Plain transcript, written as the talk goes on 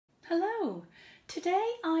Hello!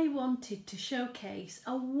 Today I wanted to showcase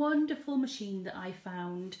a wonderful machine that I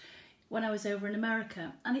found when I was over in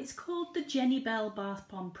America, and it's called the Jenny Bell Bath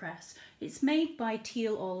Bomb Press. It's made by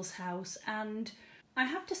Teal All's House, and I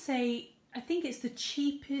have to say I think it's the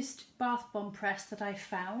cheapest bath bomb press that I've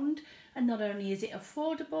found, and not only is it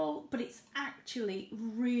affordable, but it's actually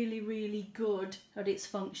really good at its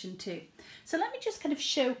function too. So let me just kind of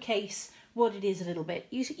showcase what it is a little bit.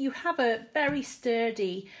 You have a very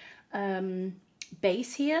sturdy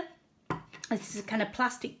base here. This is a kind of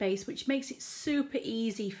plastic base, which makes it super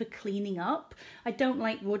easy for cleaning up. I don't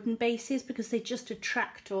like wooden bases because they just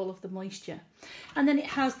attract all of the moisture. And then it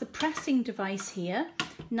has the pressing device here,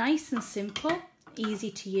 nice and simple, easy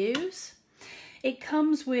to use. It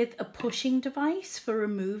comes with a pushing device for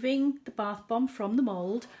removing the bath bomb from the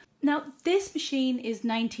mould. Now, this machine is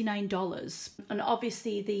 $99, and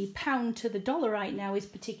obviously the pound to the dollar right now is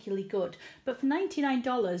particularly good. But for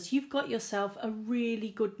 $99, you've got yourself a really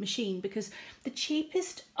good machine, because the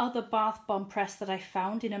cheapest other bath bomb press that I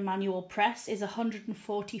found in a manual press is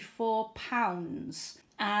 £144.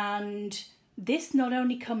 And this not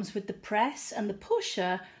only comes with the press and the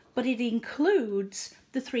pusher, but it includes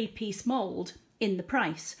the 3-piece mould in the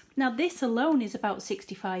price. Now this alone is about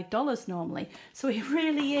 $65 normally, so it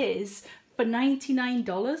really is, for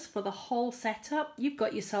 $99 for the whole setup, you've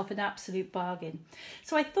got yourself an absolute bargain.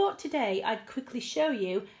 So I thought today I'd quickly show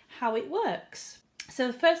you how it works. So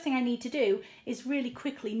the first thing I need to do is really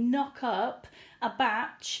quickly knock up a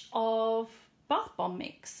batch of bath bomb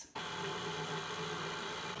mix.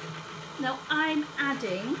 Now I'm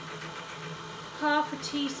adding half a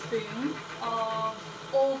teaspoon of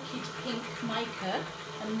Orchid Pink Mica,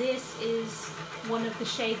 and this is one of the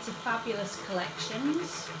Shades of Fabulous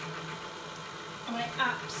collections, and I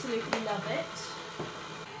absolutely love it.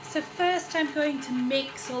 So first I'm going to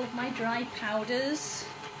mix all of my dry powders,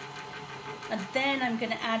 and then I'm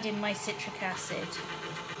going to add in my citric acid.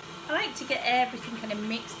 I like to get everything kind of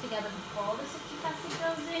mixed together before the citric acid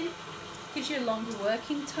goes in. Gives you a longer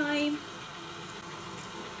working time.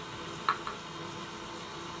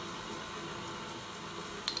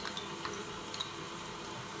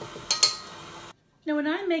 Now when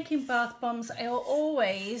I'm making bath bombs, I'll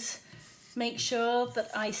always make sure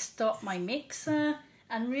that I stop my mixer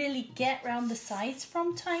and really get round the sides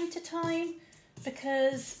from time to time,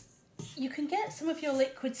 because you can get some of your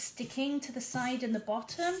liquids sticking to the side and the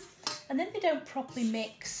bottom, and then they don't properly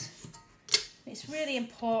mix. It's really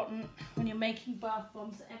important when you're making bath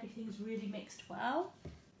bombs that everything's really mixed well.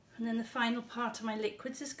 And then the final part of my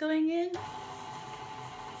liquids is going in.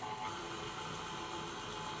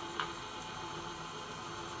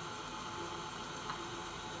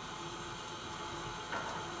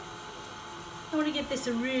 I want to give this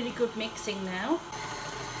a really good mixing now.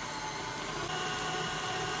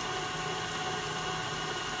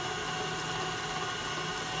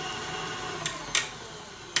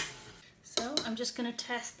 So I'm just going to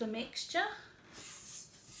test the mixture.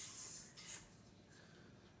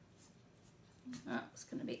 That's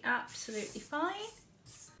going to be absolutely fine.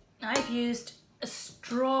 I've used a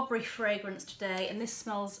strawberry fragrance today, and this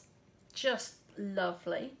smells just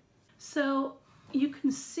lovely. So you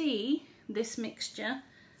can see this mixture,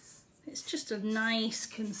 it's just a nice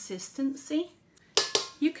consistency.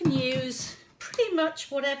 You can use pretty much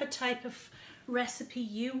whatever type of recipe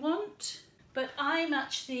you want, but I'm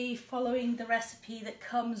actually following the recipe that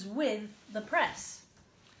comes with the press.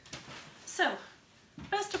 So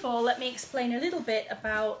first of all, let me explain a little bit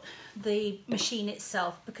about the machine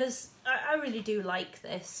itself, because I really do like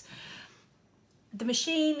this. The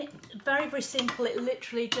machine, very simple. It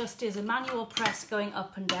literally just is a manual press going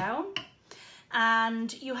up and down.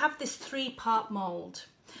 And you have this 3-part mould.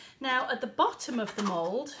 Now at the bottom of the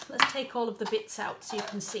mould, let's take all of the bits out so you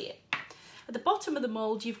can see it. At the bottom of the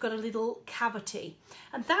mould, you've got a little cavity,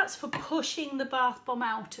 and that's for pushing the bath bomb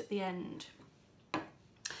out at the end.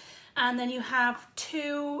 And then you have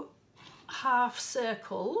 2 half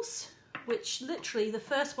circles, which literally the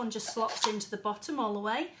first one just slots into the bottom all the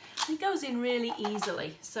way and goes in really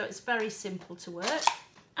easily. So it's very simple to work.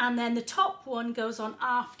 And then the top one goes on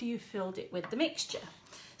after you've filled it with the mixture.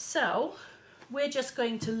 So we're just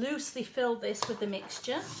going to loosely fill this with the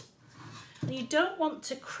mixture. And you don't want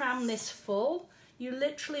to cram this full. You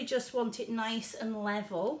literally just want it nice and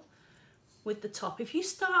level with the top. If you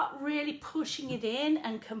start really pushing it in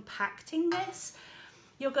and compacting this,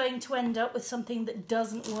 you're going to end up with something that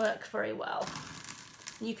doesn't work very well.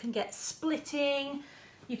 You can get splitting,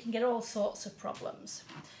 you can get all sorts of problems.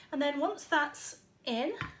 And then once that's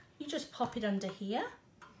in, you just pop it under here,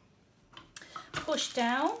 push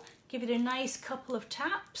down, give it a nice couple of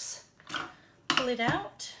taps, pull it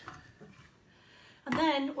out, And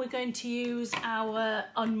then we're going to use our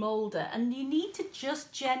unmoulder, and you need to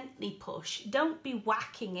just gently push. Don't be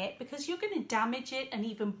whacking it because you're going to damage it and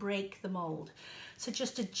even break the mould. So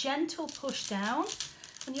just a gentle push down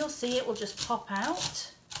and you'll see it will just pop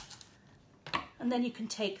out. And then you can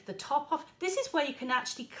take the top off. This is where you can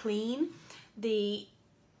actually clean the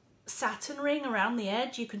satin ring around the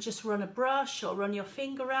edge. You can just run a brush or run your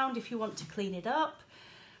finger around if you want to clean it up.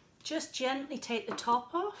 Just gently take the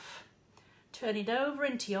top off, turn it over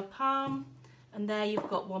into your palm, and there you've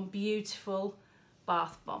got one beautiful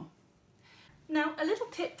bath bomb. Now, a little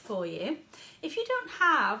tip for you, if you don't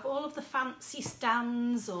have all of the fancy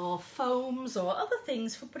stands or foams or other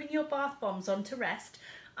things for putting your bath bombs on to rest,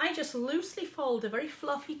 I just loosely fold a very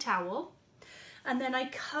fluffy towel and then I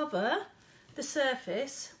cover the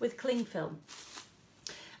surface with cling film.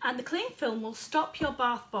 And the cling film will stop your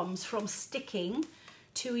bath bombs from sticking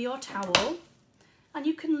to your towel, and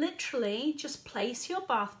you can literally just place your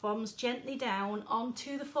bath bombs gently down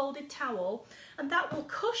onto the folded towel, and that will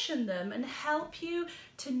cushion them and help you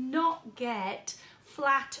to not get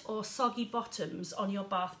flat or soggy bottoms on your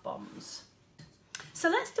bath bombs. So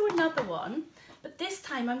let's do another one, but this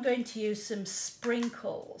time I'm going to use some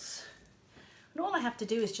sprinkles. And all I have to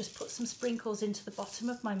do is just put some sprinkles into the bottom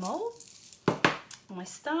of my mould. And I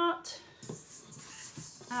start,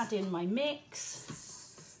 add in my mix.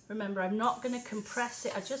 Remember, I'm not going to compress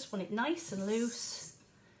it, I just want it nice and loose,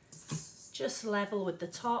 just level with the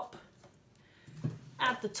top.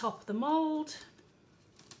 Add the top of the mould,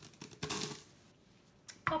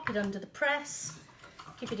 pop it under the press,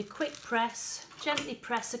 give it a quick press, gently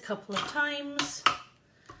press a couple of times,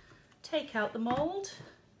 take out the mould,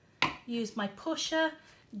 use my pusher,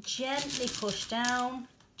 gently push down,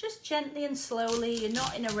 just gently and slowly, you're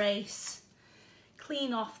not in a race.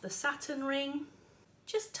 Clean off the satin ring.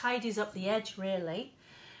 Just tidies up the edge really,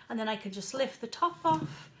 and then I can just lift the top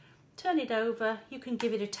off, turn it over, you can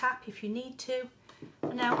give it a tap if you need to,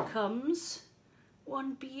 and out comes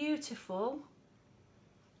one beautiful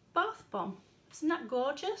bath bomb. Isn't that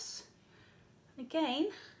gorgeous? Again,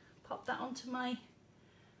 pop that onto my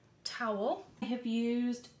towel. I have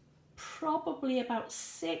used probably about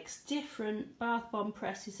 6 different bath bomb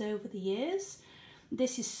presses over the years.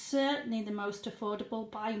 This is certainly the most affordable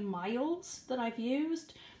by miles that I've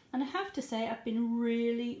used, and I have to say I've been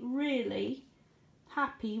really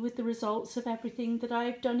happy with the results of everything that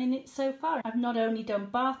I've done in it so far. I've not only done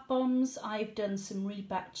bath bombs, I've done some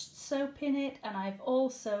rebatched soap in it, and I've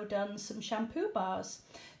also done some shampoo bars.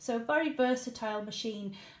 So very versatile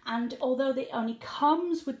machine, and although it only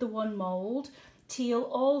comes with the one mould, Teal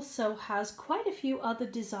also has quite a few other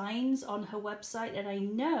designs on her website, and I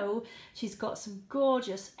know she's got some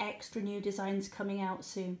gorgeous extra new designs coming out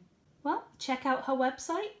soon. Well, check out her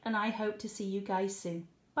website, and I hope to see you guys soon.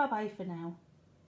 Bye bye for now.